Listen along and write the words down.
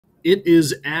It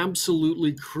is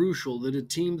absolutely crucial that a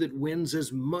team that wins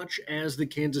as much as the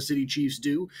Kansas City Chiefs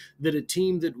do, that a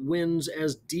team that wins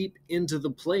as deep into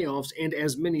the playoffs and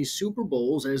as many Super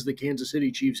Bowls as the Kansas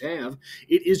City Chiefs have,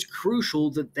 it is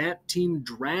crucial that that team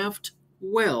draft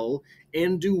well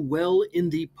and do well in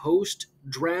the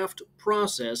post-draft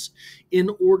process in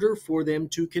order for them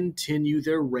to continue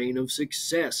their reign of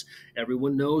success.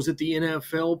 Everyone knows that the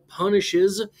NFL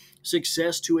punishes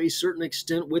success to a certain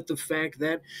extent with the fact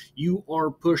that you are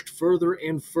pushed further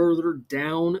and further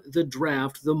down the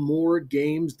draft the more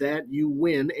games that you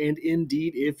win. And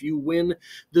indeed, if you win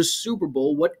the Super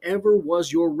Bowl, whatever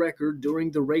was your record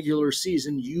during the regular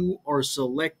season, you are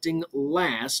selecting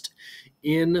last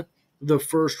in the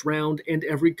first round and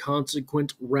every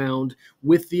consequent round,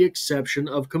 with the exception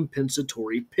of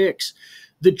compensatory picks.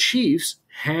 The Chiefs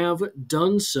have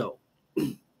done so.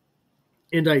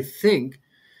 And I think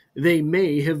they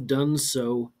may have done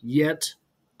so yet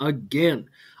again.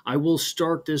 I will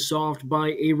start this off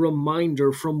by a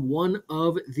reminder from one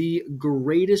of the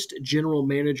greatest general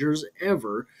managers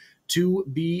ever to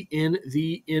be in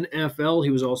the NFL. He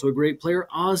was also a great player,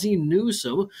 Ozzie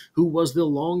Newsome, who was the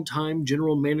longtime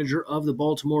general manager of the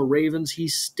Baltimore Ravens. He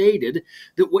stated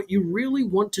that what you really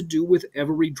want to do with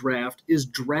every draft is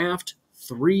draft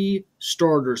 3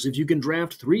 starters. If you can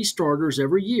draft 3 starters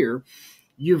every year,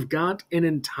 you've got an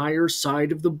entire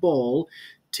side of the ball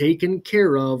taken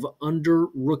care of under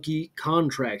rookie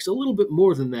contracts. A little bit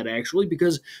more than that, actually,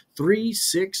 because 3,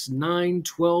 6, 9,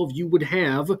 12, you would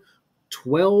have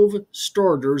 12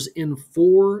 starters in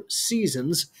 4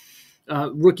 seasons,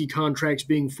 rookie contracts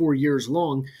being 4 years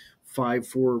long, 5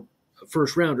 for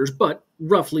first rounders, but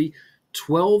roughly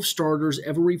 12 starters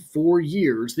every 4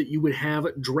 years that you would have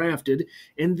drafted,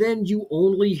 and then you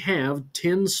only have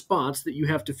 10 spots that you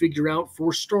have to figure out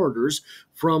for starters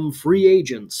from free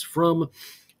agents, from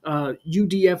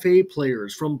UDFA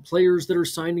players, from players that are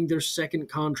signing their second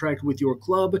contract with your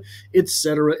club,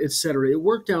 etc., etc. It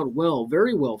worked out well,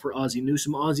 very well for Ozzie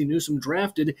Newsome. Ozzie Newsome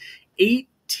drafted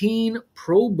 18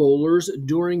 Pro Bowlers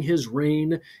during his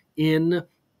reign in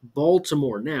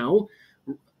Baltimore. Now,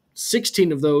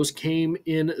 16 of those came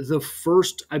in the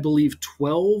first, I believe,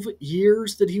 12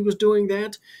 years that he was doing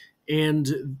that,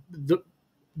 and the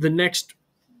next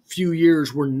few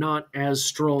years were not as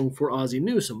strong for Ozzie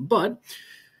Newsome, but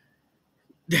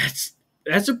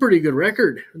that's a pretty good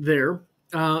record there.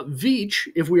 Veach,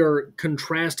 if we are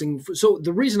contrasting, so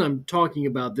the reason I'm talking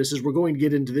about this is we're going to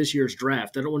get into this year's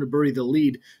draft. I don't want to bury the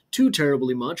lead too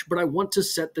terribly much, but I want to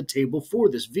set the table for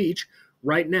this. Veach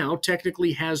right now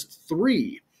technically has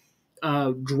 3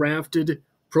 drafted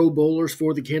Pro Bowlers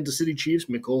for the Kansas City Chiefs: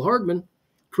 Mecole Hardman,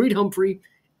 Creed Humphrey,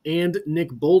 and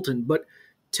Nick Bolton. But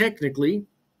technically,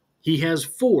 he has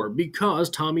 4 because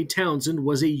Tommy Townsend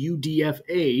was a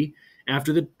UDFA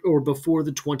before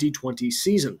the 2020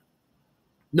 season.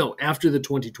 No, after the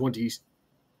 2020,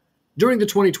 during the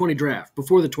 2020 draft,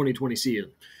 before the 2020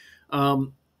 season.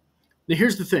 Now,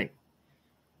 here's the thing.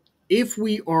 If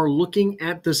we are looking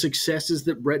at the successes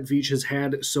that Brett Veach has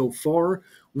had so far,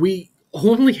 we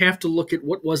only have to look at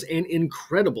what was an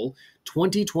incredible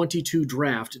 2022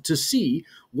 draft to see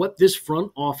what this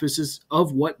front office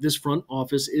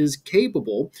is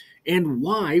capable, and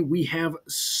why we have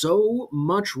so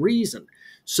many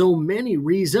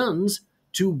reasons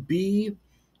to be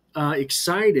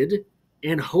excited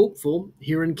and hopeful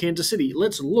here in Kansas City.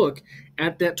 Let's look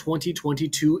at that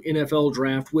 2022 NFL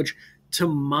draft, which, to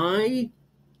my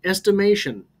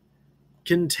estimation,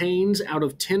 contains out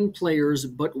of 10 players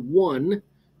but 1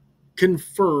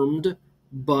 confirmed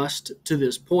bust to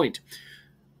this point.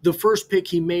 The first pick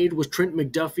he made was Trent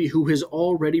McDuffie, who has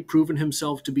already proven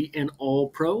himself to be an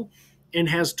All-Pro and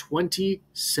has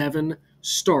 27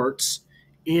 starts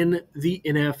in the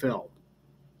NFL.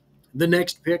 The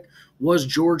next pick was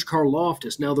George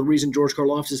Karlaftis. Now, the reason George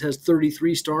Karlaftis has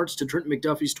 33 starts to Trent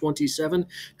McDuffie's 27,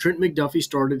 Trent McDuffie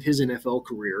started his NFL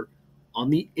career on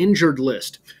the injured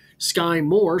list. Sky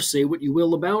Moore, say what you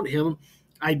will about him,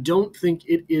 I don't think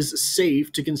it is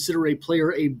safe to consider a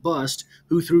player a bust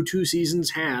who through 2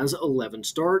 seasons has 11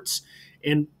 starts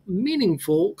and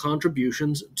meaningful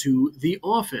contributions to the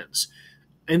offense.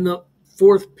 And the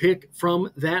 4th pick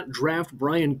from that draft,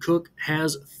 Brian Cook,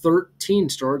 has 13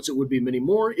 starts. It would be many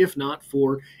more if not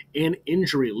for an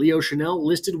injury. Leo Chanel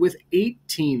listed with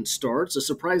 18 starts, a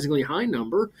surprisingly high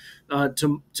number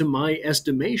to my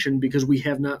estimation, because we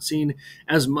have not seen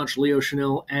as much Leo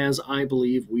Chanel as I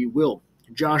believe we will.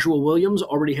 Joshua Williams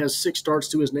already has 6 starts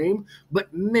to his name,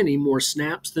 but many more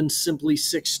snaps than simply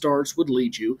 6 starts would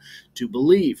lead you to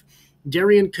believe.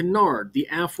 Darian Kennard, the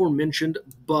aforementioned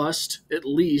bust, at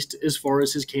least as far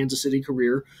as his Kansas City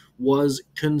career was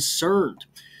concerned.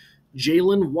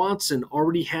 Jalen Watson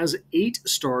already has 8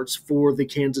 starts for the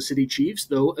Kansas City Chiefs,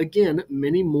 though, again,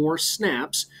 many more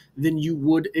snaps than you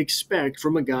would expect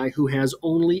from a guy who has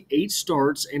only 8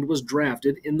 starts and was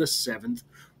drafted in the 7th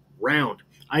round.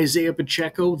 Isaiah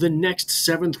Pacheco, the next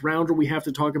 7th rounder we have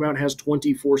to talk about, has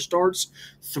 24 starts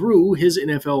through his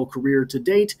NFL career to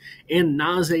date. And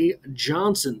Najee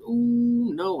Johnson,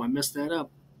 ooh, no, I messed that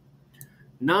up.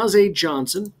 Najee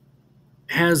Johnson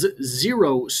has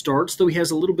 0 starts, though he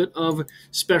has a little bit of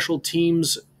special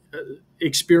teams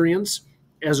experience.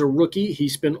 As a rookie, he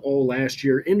spent all last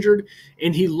year injured,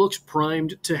 and he looks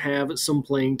primed to have some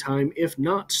playing time, if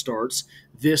not starts,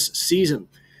 this season.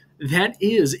 That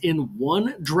is, in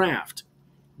one draft,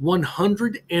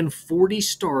 140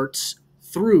 starts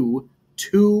through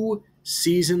 2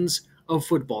 seasons of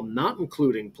football, not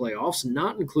including playoffs,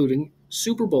 not including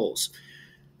Super Bowls.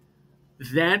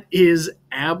 That is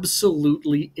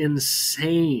absolutely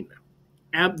insane.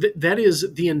 That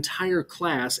is the entire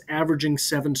class averaging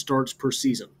 7 starts per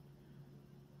season.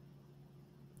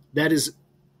 That is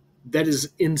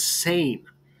insane.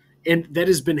 And that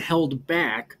has been held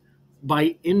back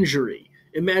by injury.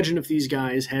 Imagine if these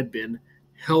guys had been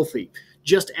healthy.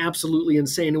 Just absolutely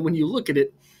insane. And when you look at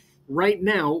it, right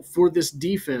now for this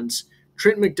defense,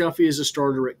 Trent McDuffie is a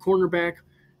starter at cornerback,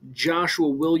 Joshua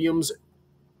Williams,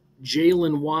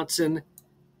 Jalen Watson,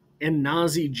 and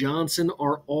Najee Johnson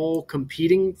are all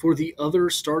competing for the other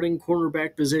starting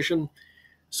cornerback position.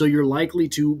 So you're likely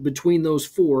to, between those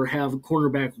 4, have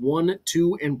cornerback 1,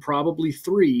 2, and probably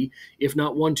 3, if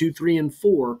not 1, 2, 3, and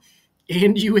 4.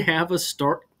 And you have a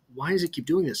start. Why does it keep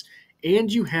doing this?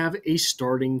 And you have a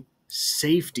starting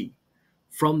safety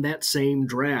from that same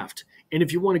draft. And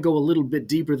if you want to go a little bit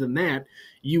deeper than that,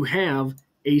 you have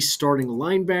a starting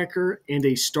linebacker and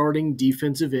a starting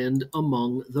defensive end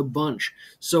among the bunch.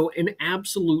 So an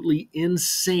absolutely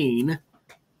insane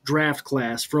draft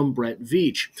class from Brett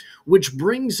Veach, which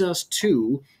brings us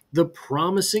to the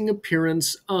promising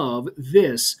appearance of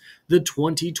the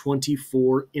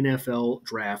 2024 NFL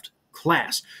draft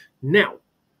class. Now,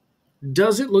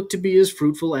 does it look to be as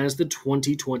fruitful as the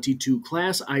 2022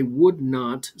 class? I would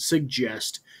not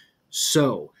suggest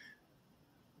so.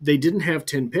 They didn't have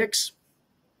 10 picks.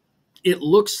 It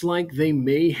looks like they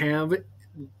may have.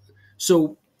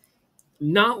 So,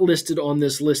 not listed on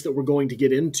this list that we're going to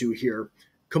get into here,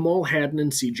 Kamal Hadden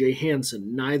and CJ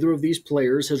Hansen. Neither of these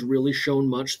players has really shown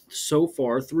much so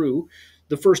far through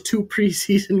the first 2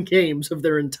 preseason games of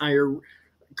their entire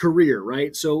career,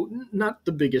 right? So not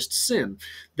the biggest sin.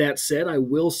 That said, I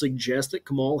will suggest that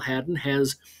Kamal Hadden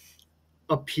has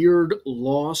appeared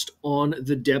lost on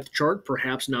the depth chart,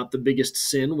 perhaps not the biggest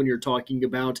sin when you're talking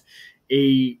about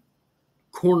a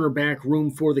cornerback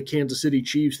room for the Kansas City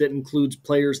Chiefs that includes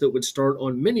players that would start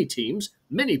on many teams,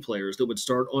 many players that would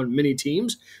start on many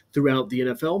teams throughout the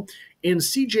NFL. And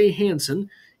CJ Hansen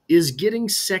is getting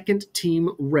second-team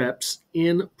reps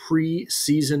in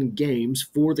preseason games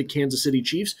for the Kansas City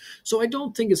Chiefs. So I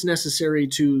don't think it's necessary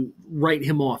to write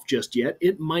him off just yet.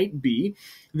 It might be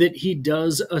that he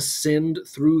does ascend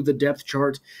through the depth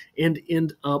chart and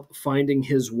end up finding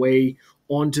his way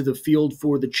onto the field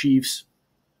for the Chiefs,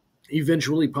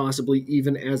 eventually possibly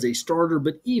even as a starter,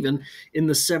 but even in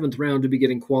the 7th round to be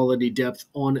getting quality depth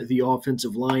on the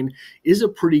offensive line is a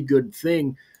pretty good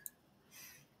thing.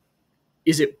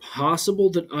 Is it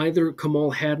possible that either Kamal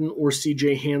Hadden or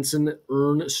CJ Hansen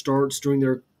earn starts during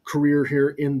their career here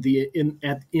in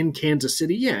Kansas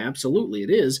City? Yeah, absolutely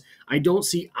it is. I don't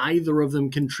see either of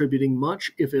them contributing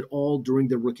much, if at all, during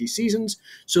their rookie seasons,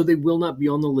 so they will not be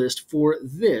on the list for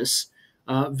this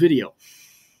video.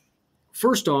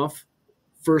 First off,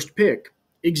 first pick,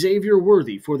 Xavier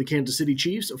Worthy for the Kansas City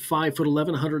Chiefs,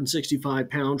 5'11", 165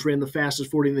 pounds, ran the fastest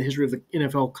 40 in the history of the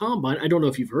NFL Combine. I don't know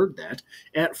if you've heard that.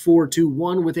 At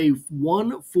 4.21 with a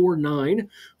 1.49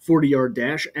 40-yard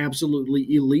dash,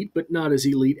 absolutely elite, but not as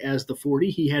elite as the 40.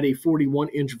 He had a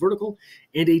 41-inch vertical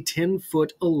and a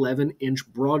 10-foot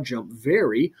 11-inch broad jump.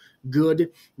 Very good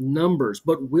numbers.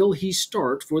 But will he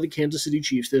start for the Kansas City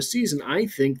Chiefs this season? I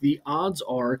think the odds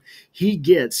are he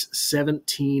gets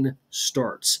 17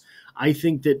 starts. I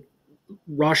think that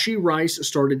Rashee Rice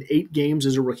started 8 games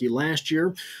as a rookie last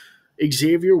year.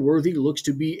 Xavier Worthy looks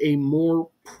to be a more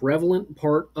prevalent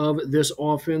part of this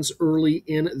offense early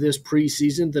in this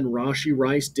preseason than Rashee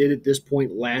Rice did at this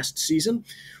point last season.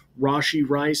 Rashee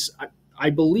Rice, I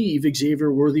believe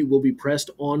Xavier Worthy will be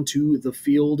pressed onto the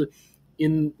field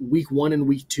in week 1 and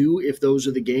week 2. If those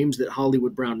are the games that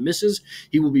Hollywood Brown misses,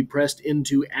 he will be pressed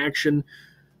into action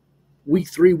week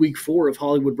 3, week 4, if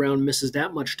Hollywood Brown misses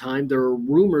that much time, there are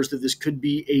rumors that this could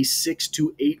be a 6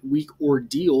 to 8 week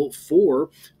ordeal for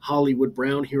Hollywood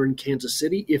Brown here in Kansas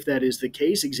City. If that is the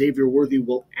case, Xavier Worthy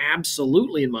will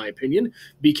absolutely, in my opinion,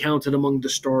 be counted among the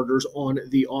starters on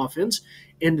the offense.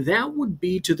 And that would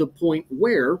be to the point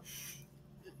where,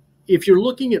 if you're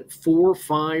looking at 4,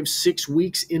 5, 6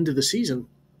 weeks into the season,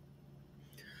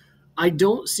 I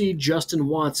don't see Justin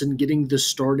Watson getting the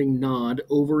starting nod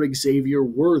over Xavier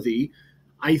Worthy.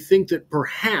 I think that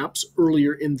perhaps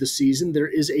earlier in the season there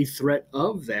is a threat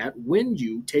of that when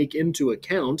you take into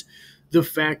account the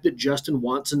fact that Justin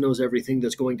Watson knows everything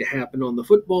that's going to happen on the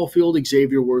football field.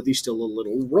 Xavier Worthy still a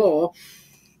little raw.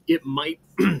 It might,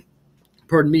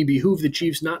 behoove the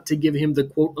Chiefs not to give him the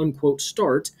quote-unquote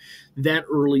start that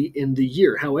early in the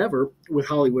year. However, with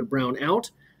Hollywood Brown out,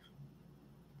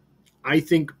 I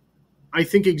think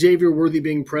Xavier Worthy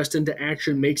being pressed into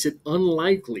action makes it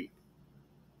unlikely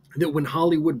that when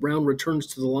Hollywood Brown returns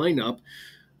to the lineup,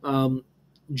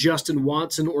 Justin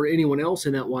Watson or anyone else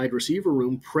in that wide receiver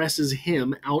room presses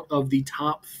him out of the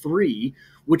top 3,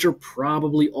 which are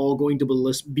probably all going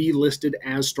to be listed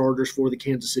as starters for the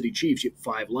Kansas City Chiefs. You have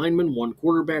 5 linemen, 1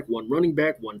 quarterback, 1 running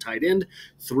back, 1 tight end,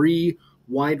 3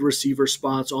 wide receiver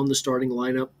spots on the starting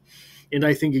lineup. And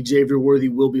I think Xavier Worthy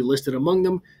will be listed among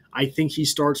them. I think he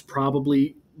starts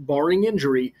probably, barring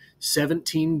injury,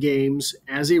 17 games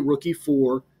as a rookie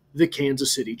for the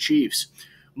Kansas City Chiefs.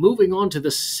 Moving on to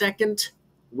the second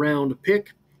round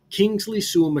pick, Kingsley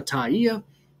Suamataia,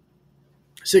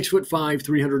 6'5",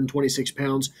 326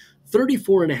 pounds,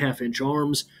 34.5-inch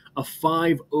arms, a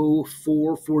 5.04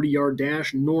 40-yard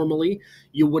dash. Normally,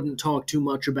 you wouldn't talk too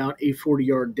much about a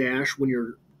 40-yard dash when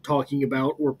you're talking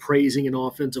about or praising an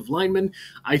offensive lineman.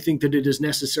 I think that it is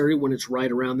necessary when it's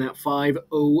right around that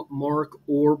 5.0 mark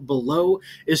or below,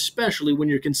 especially when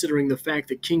you're considering the fact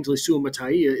that Kingsley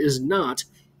Suamataia is not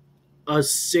a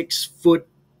 6'4",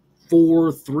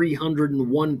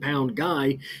 301-pound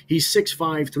guy. He's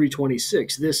 6'5",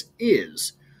 326. This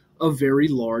is a very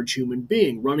large human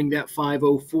being. Running that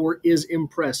 5.04 is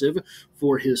impressive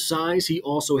for his size. He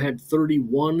also had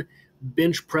 31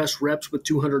 bench press reps with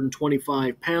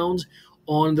 225 pounds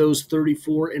on those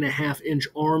 34.5-inch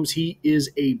arms. He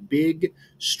is a big,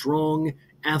 strong,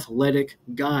 athletic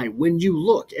guy. When you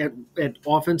look at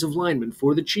offensive linemen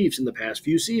for the Chiefs in the past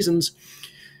few seasons,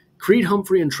 Creed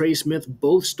Humphrey and Trey Smith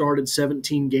both started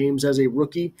 17 games as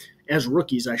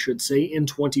rookies, I should say, in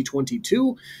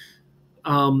 2022.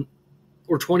 Or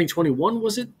 2021,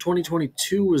 was it?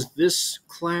 2022 was this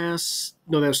class?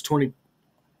 No, that was 20.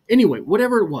 Anyway,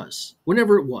 whenever it was,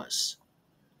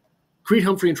 Creed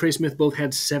Humphrey and Trey Smith both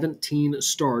had 17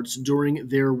 starts during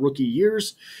their rookie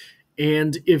years.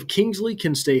 And if Kingsley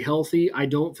can stay healthy, I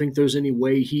don't think there's any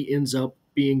way he ends up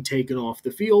being taken off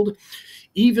the field.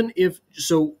 Even if,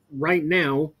 so right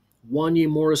now, Wanya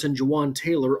Morris and Jawan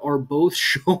Taylor are both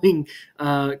showing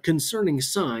concerning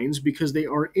signs because they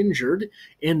are injured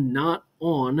and not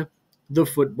on the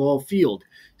football field.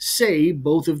 Say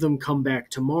both of them come back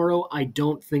tomorrow, I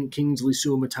don't think Kingsley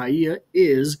Suamataia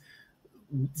is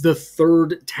the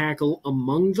third tackle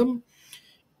among them.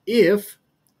 If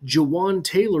Jawan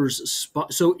Taylor's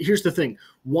spot, so here's the thing,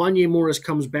 Wanya Morris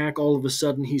comes back, all of a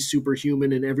sudden he's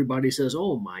superhuman and everybody says,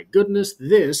 oh my goodness,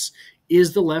 this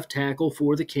is the left tackle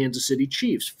for the Kansas City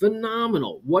Chiefs.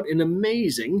 Phenomenal. What an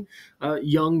amazing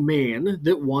young man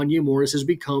that Wanya Morris has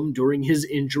become during his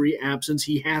injury absence.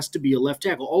 He has to be a left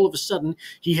tackle. All of a sudden,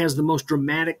 he has the most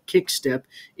dramatic kick step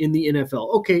in the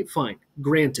NFL. Okay, fine.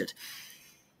 Granted.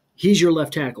 He's your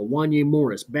left tackle, Wanya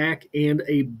Morris, back and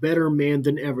a better man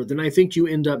than ever. Then I think you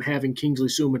end up having Kingsley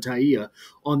Suamataia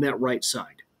on that right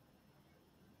side.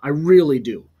 I really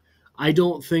do. I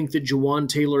don't think that Jawan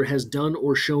Taylor has done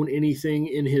or shown anything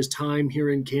in his time here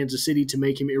in Kansas City to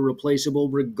make him irreplaceable,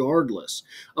 regardless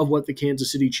of what the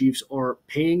Kansas City Chiefs are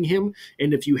paying him.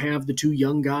 And if you have the 2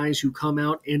 young guys who come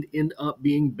out and end up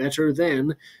being better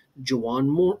than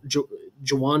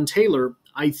Jawan Taylor,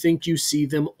 I think you see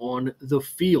them on the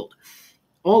field.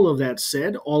 All of that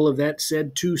said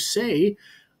to say,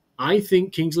 I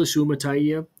think Kingsley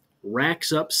Suamataia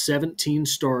racks up 17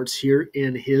 starts here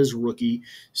in his rookie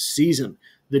season.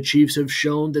 The Chiefs have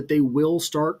shown that they will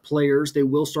start players. They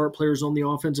will start players on the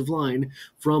offensive line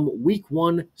from week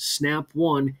 1, snap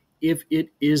 1, if it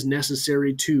is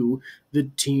necessary to the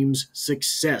team's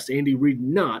success. Andy Reid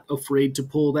not afraid to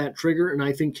pull that trigger, and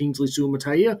I think Kingsley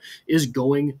Suamataia is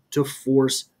going to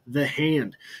force the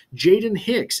hand. Jaden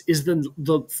Hicks is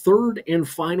the third and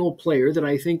final player that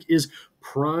I think is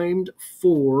primed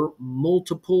for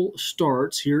multiple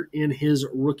starts here in his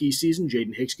rookie season.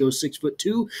 Jaden Hicks goes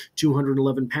 6'2",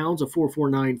 211 pounds, a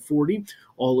 4.49 40.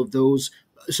 All of those.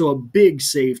 So a big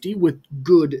safety with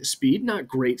good speed, not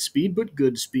great speed, but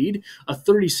good speed. A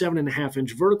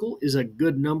 37.5-inch vertical is a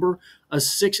good number. A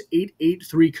 6.88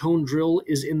 3-cone drill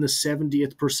is in the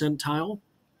 70th percentile.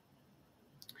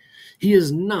 He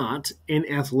is not an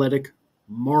athletic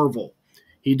marvel.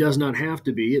 He does not have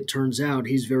to be. It turns out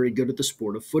he's very good at the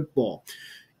sport of football.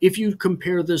 If you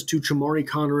compare this to Chamari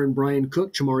Connor and Brian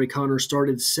Cook, Chamari Connor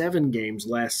started 7 games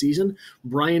last season.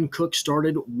 Brian Cook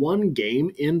started 1 game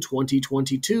in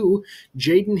 2022.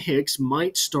 Jaden Hicks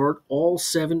might start all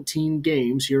 17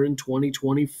 games here in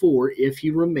 2024 if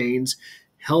he remains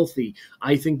healthy.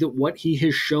 I think that what he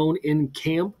has shown in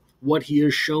camp, what he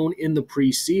has shown in the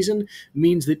preseason,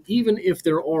 means that even if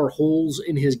there are holes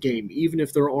in his game, even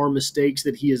if there are mistakes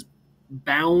that he is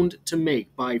bound to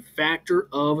make by factor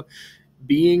of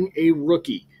being a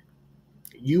rookie,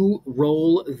 you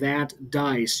roll that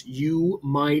dice. You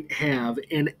might have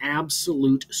an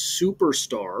absolute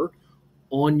superstar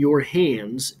on your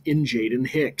hands in Jaden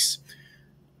Hicks.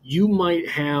 You might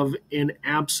have an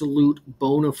absolute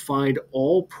bona fide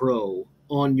all-pro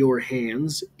on your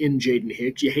hands in Jaden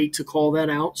Hicks. You hate to call that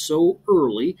out so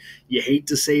early. You hate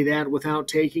to say that without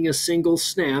taking a single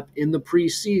snap in the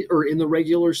preseason or in the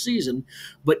regular season.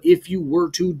 But if you were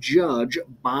to judge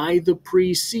by the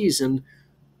preseason,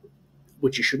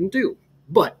 which you shouldn't do,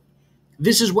 but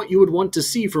this is what you would want to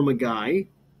see from a guy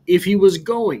if he was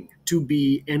going to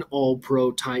be an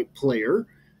all-pro type player.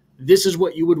 This is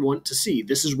what you would want to see.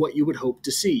 This is what you would hope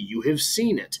to see. You have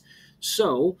seen it.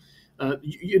 So,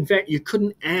 in fact, you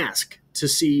couldn't ask to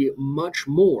see much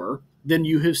more than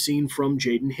you have seen from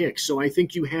Jaden Hicks. So I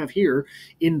think you have here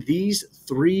in these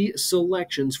 3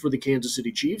 selections for the Kansas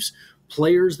City Chiefs,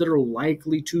 players that are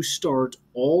likely to start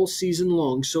all season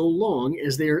long, so long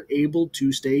as they are able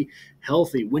to stay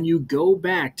healthy. When you go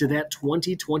back to that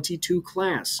 2022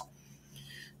 class,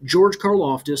 George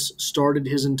Karlaftis started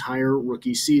his entire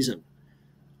rookie season.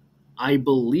 I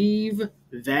believe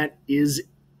that is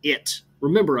it.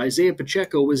 Remember, Isaiah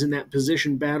Pacheco was in that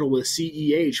position battle with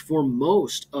CEH for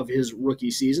most of his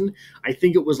rookie season. I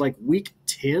think it was like week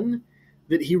 10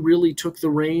 that he really took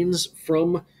the reins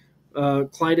from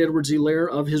Clyde Edwards-Helaire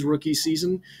of his rookie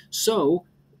season. So,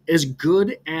 as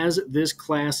good as this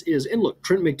class is, and look,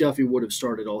 Trent McDuffie would have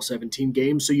started all 17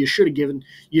 games, so you should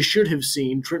have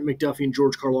seen Trent McDuffie and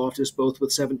George Karlaftis both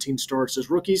with 17 starts as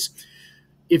rookies.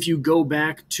 If you go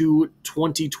back to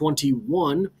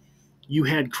 2021, you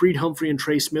had Creed Humphrey and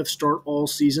Trey Smith start all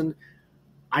season.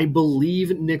 I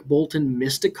believe Nick Bolton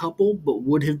missed a couple, but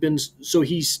would have been. So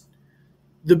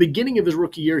the beginning of his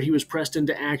rookie year, he was pressed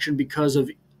into action because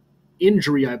of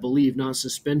injury, I believe, not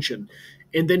suspension.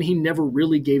 And then he never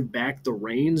really gave back the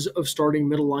reins of starting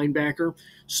middle linebacker.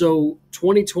 So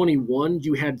 2021,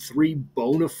 you had 3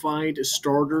 bona fide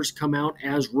starters come out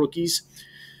as rookies.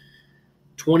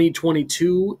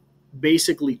 2022,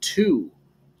 basically 2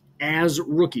 as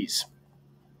rookies.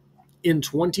 In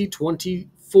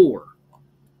 2024,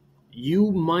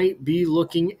 you might be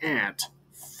looking at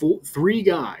 3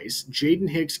 guys, Jaden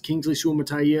Hicks, Kingsley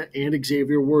Suamataia, and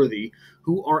Xavier Worthy,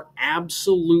 who are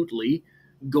absolutely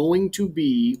going to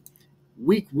be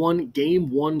week 1, game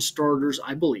 1 starters,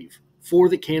 I believe, for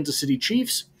the Kansas City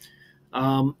Chiefs.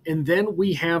 And then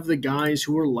we have the guys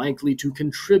who are likely to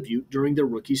contribute during their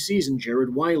rookie season.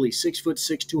 Jared Wiley,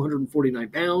 6'6", 249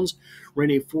 pounds, ran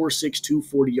a 4.62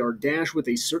 40-yard dash with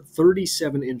a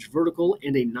 37-inch vertical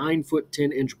and a 9'10"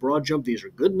 10-inch broad jump. These are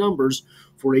good numbers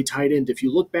for a tight end. If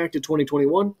you look back to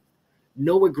 2021,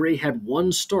 Noah Gray had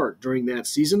 1 start during that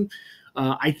season.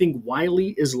 I think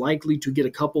Wiley is likely to get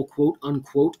a couple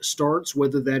quote-unquote starts,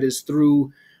 whether that is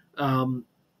through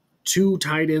 2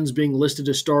 tight ends being listed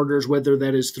as starters, whether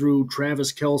that is through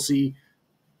Travis Kelce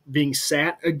being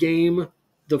sat a game.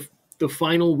 The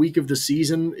final week of the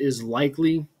season is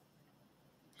likely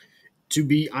to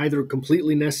be either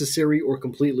completely necessary or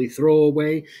completely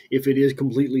throwaway. If it is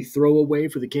completely throwaway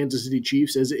for the Kansas City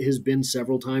Chiefs, as it has been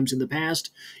several times in the past,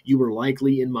 you are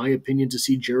likely, in my opinion, to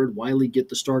see Jared Wiley get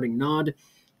the starting nod.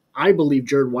 I believe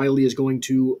Jared Wiley is going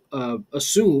to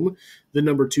assume the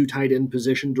number 2 tight end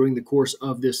position during the course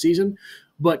of this season.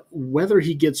 But whether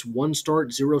he gets 1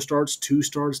 start, 0 starts, 2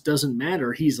 starts, doesn't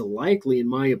matter. He's likely, in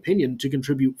my opinion, to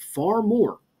contribute far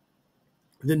more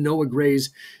than Noah Gray's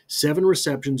 7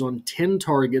 receptions on 10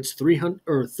 targets,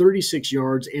 36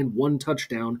 yards, and 1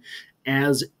 touchdown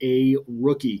as a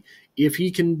rookie. If he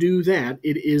can do that,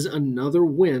 it is another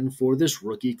win for this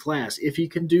rookie class. If he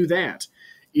can do that,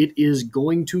 it is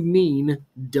going to mean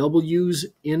W's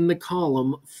in the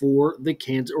column for the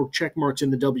Kansas, or check marks in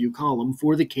the W column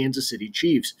for the Kansas City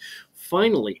Chiefs.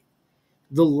 Finally,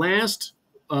 the last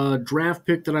draft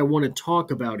pick that I want to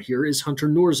talk about here is Hunter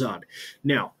Nourzad.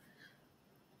 Now,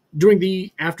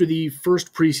 after the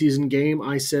first preseason game,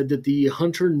 I said that the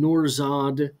Hunter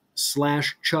Nourzad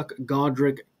 / Chuck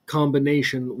Godric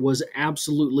combination was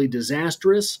absolutely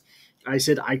disastrous. I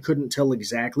said I couldn't tell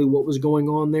exactly what was going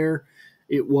on there.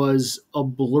 It was a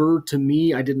blur to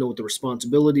me. I didn't know what the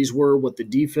responsibilities were, what the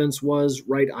defense was,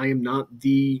 right? I am not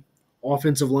the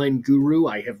offensive line guru.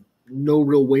 I have no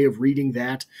real way of reading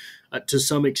that to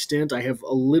some extent. I have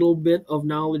a little bit of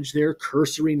knowledge there,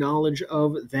 cursory knowledge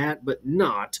of that, but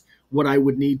not what I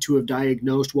would need to have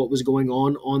diagnosed what was going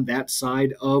on that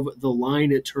side of the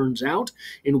line. It turns out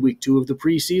in week 2 of the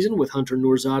preseason, with Hunter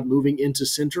Nourzad moving into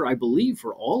center, I believe,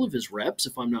 for all of his reps,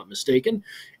 if I'm not mistaken,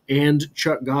 and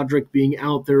Chuck Godric being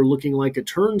out there looking like a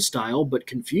turnstile but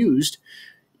confused,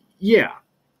 yeah,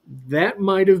 that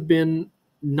might have been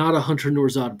not a Hunter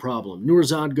Nourzad problem.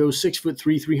 Nourzad goes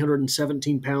 6'3",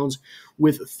 317 pounds,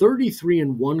 with 33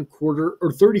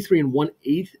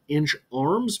 1/8 inch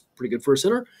arms, pretty good for a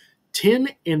center. 10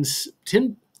 and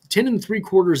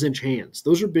 3/4 inch hands.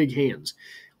 Those are big hands.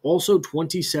 Also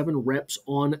 27 reps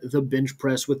on the bench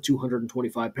press with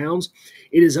 225 pounds.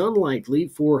 It is unlikely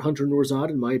for Hunter Nourzad,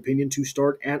 in my opinion, to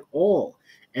start at all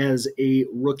as a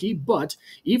rookie, but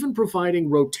even providing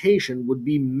rotation would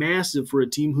be massive for a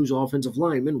team whose offensive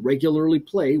linemen regularly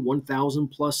play 1,000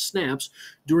 plus snaps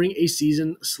during a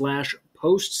season /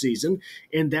 postseason,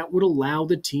 and that would allow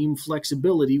the team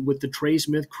flexibility with the Trey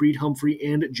Smith, Creed Humphrey,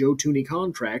 and Joe Thuney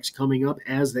contracts coming up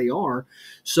as they are.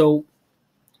 So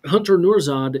Hunter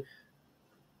Nourzad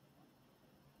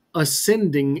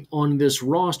ascending on this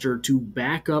roster to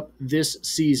back up this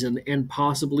season and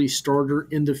possibly starter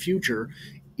in the future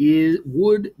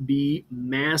would be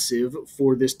massive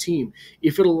for this team.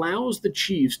 If it allows the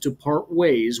Chiefs to part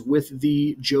ways with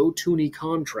the Joe Thuney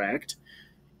contract,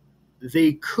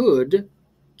 they could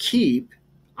keep,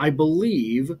 I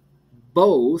believe,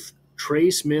 both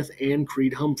Trey Smith and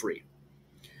Creed Humphrey.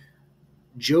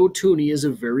 Joe Thuney is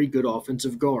a very good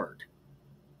offensive guard.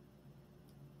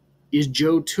 Is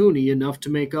Joe Thuney enough to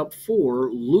make up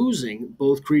for losing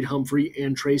both Creed Humphrey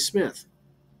and Trey Smith?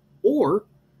 Or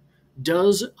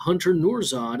does Hunter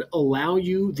Nourzad allow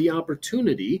you the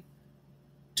opportunity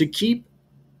to keep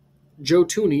Joe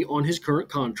Thuney on his current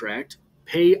contract,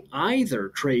 pay either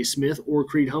Trey Smith or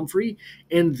Creed Humphrey,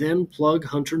 and then plug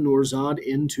Hunter Nourzad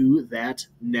into that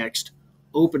next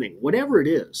opening? Whatever it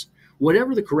is,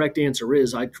 whatever the correct answer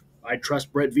is, I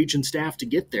trust Brett Veach and staff to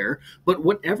get there, but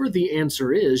whatever the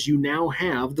answer is, you now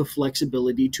have the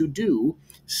flexibility to do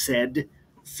said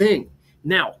thing.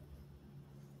 Now,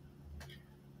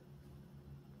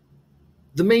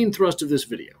 the main thrust of this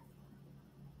video.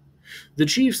 The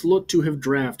Chiefs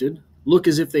look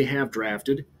as if they have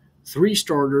drafted 3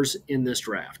 starters in this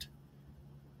draft.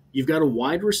 You've got a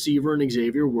wide receiver in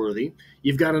Xavier Worthy.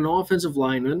 You've got an offensive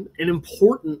lineman, an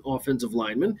important offensive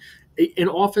lineman, an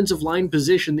offensive line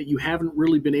position that you haven't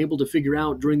really been able to figure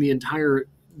out during the entire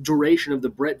duration of the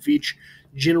Brett Veach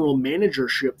general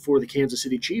managership for the Kansas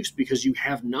City Chiefs, because you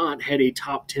have not had a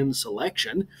top 10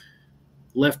 selection.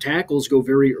 Left tackles go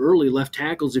very early. Left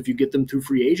tackles, if you get them through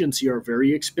free agency, are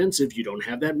very expensive. You don't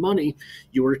have that money.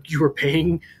 You are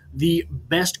paying the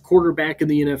best quarterback in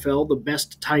the NFL, the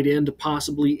best tight end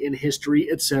possibly in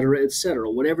history, etc., etc.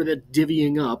 Whatever that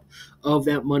divvying up of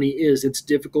that money is, it's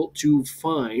difficult to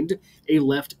find a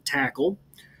left tackle.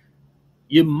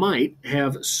 You might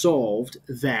have solved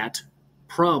that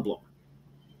problem.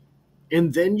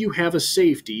 And then you have a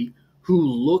safety who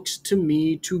looks to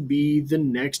me to be the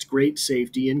next great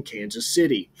safety in Kansas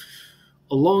City.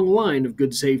 A long line of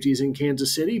good safeties in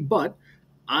Kansas City, but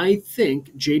I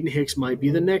think Jaden Hicks might be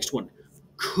the next one.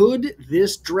 Could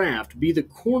this draft be the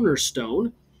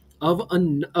cornerstone of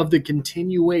the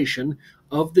continuation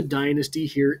of the dynasty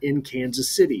here in Kansas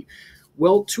City?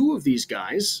 Well, 2 of these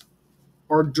guys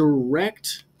are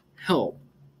direct help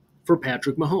for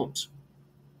Patrick Mahomes.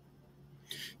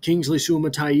 Kingsley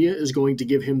Suamataia is going to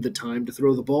give him the time to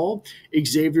throw the ball.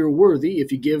 Xavier Worthy,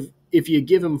 if you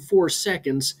give him 4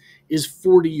 seconds, is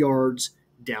 40 yards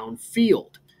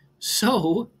downfield.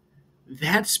 So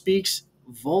that speaks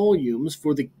volumes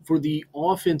for the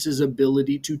offense's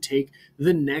ability to take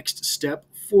the next step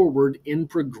forward in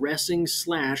progressing /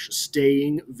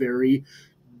 staying very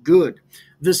good.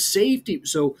 The safety,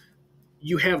 so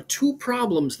you have 2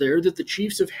 problems there that the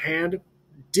Chiefs have had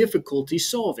difficulty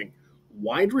solving.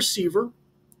 Wide receiver,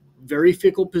 very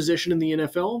fickle position in the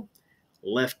NFL.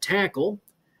 Left tackle,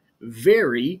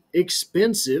 very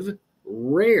expensive,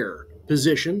 rare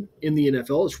position in the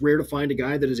NFL. It's rare to find a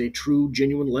guy that is a true,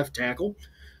 genuine left tackle.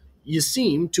 You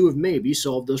seem to have maybe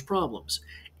solved those problems.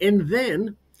 And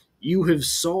then you have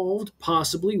solved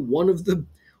possibly one of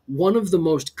the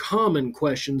most common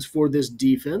questions for this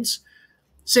defense,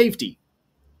 safety.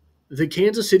 The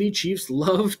Kansas City Chiefs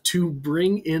love to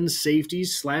bring in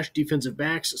safeties / defensive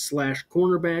backs /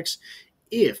 cornerbacks.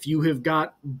 If you've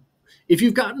got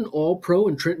an all-pro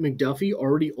and Trent McDuffie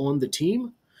already on the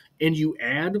team, and you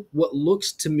add what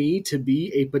looks to me to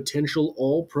be a potential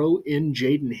all-pro in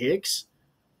Jaden Hicks,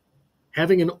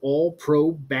 having an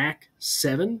all-pro back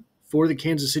 7 for the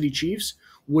Kansas City Chiefs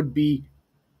would be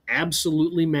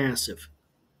absolutely massive,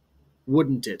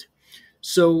 wouldn't it?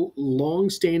 So,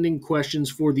 long-standing questions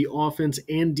for the offense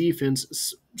and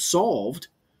defense solved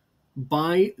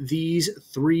by these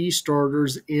 3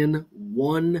 starters in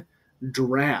one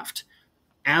draft.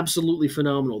 Absolutely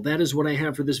phenomenal. That is what I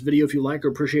have for this video. If you like or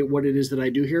appreciate what it is that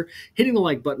I do here, hitting the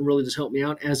like button really does help me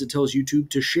out, as it tells YouTube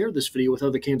to share this video with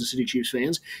other Kansas City Chiefs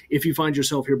fans. If you find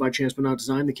yourself here by chance but not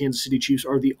design, the Kansas City Chiefs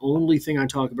are the only thing I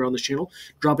talk about on this channel,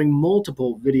 dropping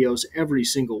multiple videos every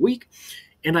single week,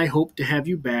 and I hope to have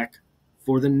you back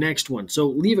for the next one. So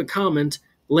leave a comment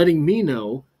letting me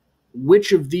know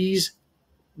which of these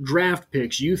draft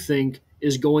picks you think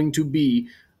is going to be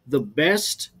the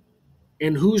best,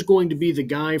 and who's going to be the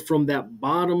guy from that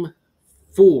bottom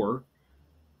 4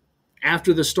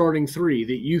 after the starting 3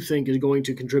 that you think is going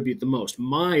to contribute the most.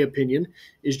 My opinion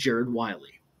is Jared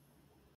Wiley.